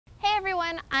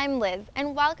everyone, I'm Liz,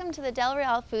 and welcome to the Del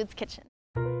Real Foods Kitchen.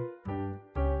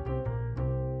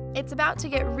 It's about to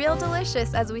get real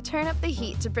delicious as we turn up the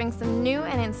heat to bring some new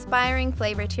and inspiring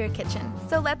flavor to your kitchen.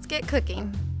 So let's get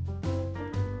cooking.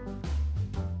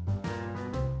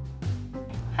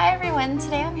 Hi everyone,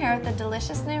 today I'm here with a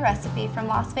delicious new recipe from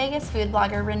Las Vegas food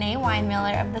blogger Renee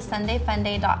Weinmiller of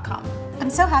theSundayFunday.com. I'm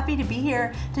so happy to be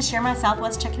here to share my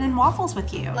Southwest chicken and waffles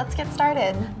with you. Let's get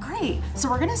started. Great, so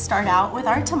we're gonna start out with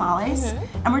our tamales,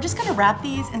 and we're just gonna wrap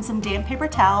these in some damp paper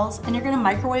towels, and you're gonna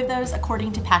microwave those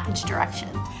according to package direction.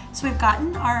 So we've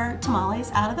gotten our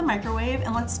tamales out of the microwave,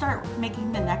 and let's start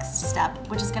making the next step,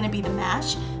 which is gonna be the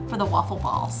mash for the waffle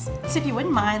balls. So if you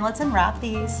wouldn't mind, let's unwrap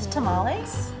these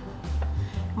tamales.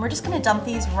 And we're just gonna dump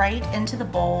these right into the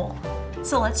bowl.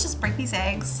 So let's just break these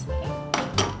eggs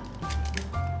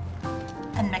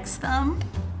and mix them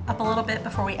up a little bit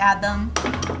before we add them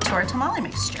to our tamale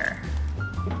mixture.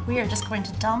 We are just going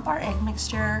to dump our egg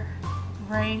mixture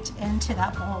right into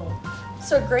that bowl.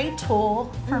 So a great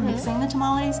tool for mixing the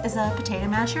tamales is a potato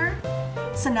masher.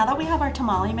 So now that we have our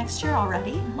tamale mixture all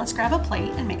ready, let's grab a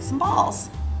plate and make some balls.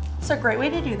 So a great way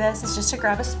to do this is just to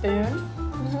grab a spoon,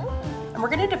 and we're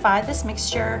gonna divide this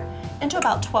mixture into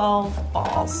about 12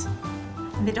 balls.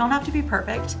 And they don't have to be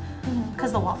perfect,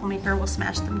 because the waffle maker will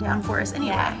smash them down for us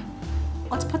anyway. Yeah.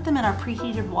 Let's put them in our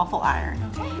preheated waffle iron.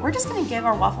 Okay. We're just gonna give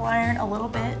our waffle iron a little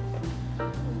bit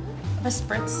of a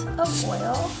spritz of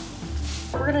oil.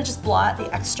 We're gonna just blot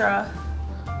the extra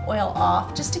oil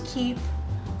off just to keep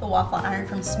the waffle iron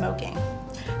from smoking.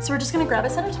 So we're just gonna grab a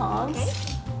set of tongs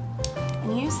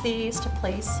and use these to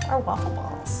place our waffle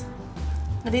balls.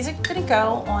 Now these are gonna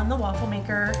go on the waffle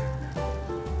maker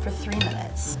for 3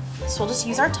 minutes. So we'll just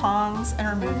use our tongs and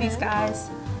remove these guys.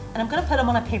 And I'm gonna put them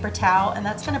on a paper towel, and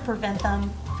that's gonna prevent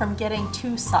them from getting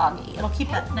too soggy. It'll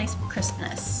keep that nice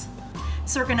crispness.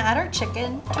 So we're gonna add our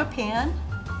chicken to a pan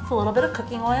with a little bit of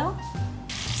cooking oil.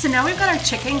 So now we've got our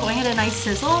chicken going at a nice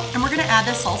sizzle, and we're gonna add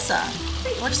the salsa.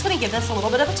 We're just gonna give this a little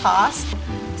bit of a toss.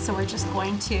 So we're just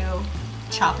going to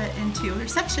chop it into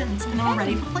sections, and then we're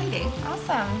ready for plating.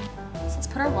 Awesome. So let's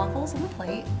put our waffles on the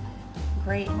plate.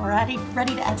 Great, and we're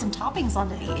ready to add some toppings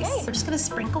onto these. Okay. We're just gonna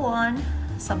sprinkle on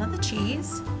some of the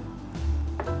cheese.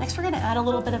 Next we're gonna add a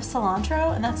little bit of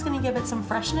cilantro, and that's gonna give it some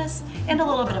freshness and a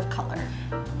little bit of color.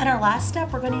 And our last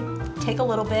step, we're gonna take a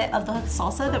little bit of the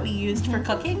salsa that we used for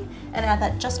cooking and add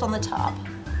that just on the top.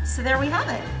 So there we have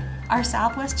it. Our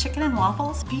Southwest chicken and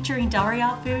waffles featuring Del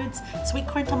Real Foods, sweet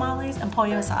corn tamales, and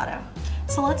pollo asado.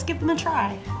 So let's give them a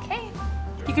try. Okay.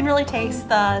 You can really taste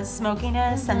the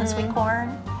smokiness and the sweet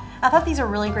corn. I thought these are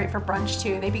really great for brunch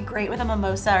too. They'd be great with a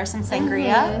mimosa or some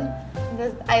sangria.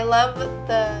 I love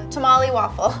the tamale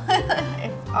waffle.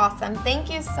 It's awesome. Thank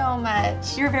you so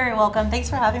much. You're very welcome. Thanks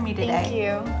for having me today. Thank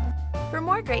you. For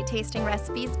more great tasting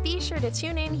recipes, be sure to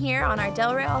tune in here on our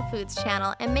Del Real Foods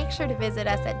channel, and make sure to visit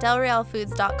us at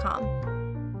delrealfoods.com.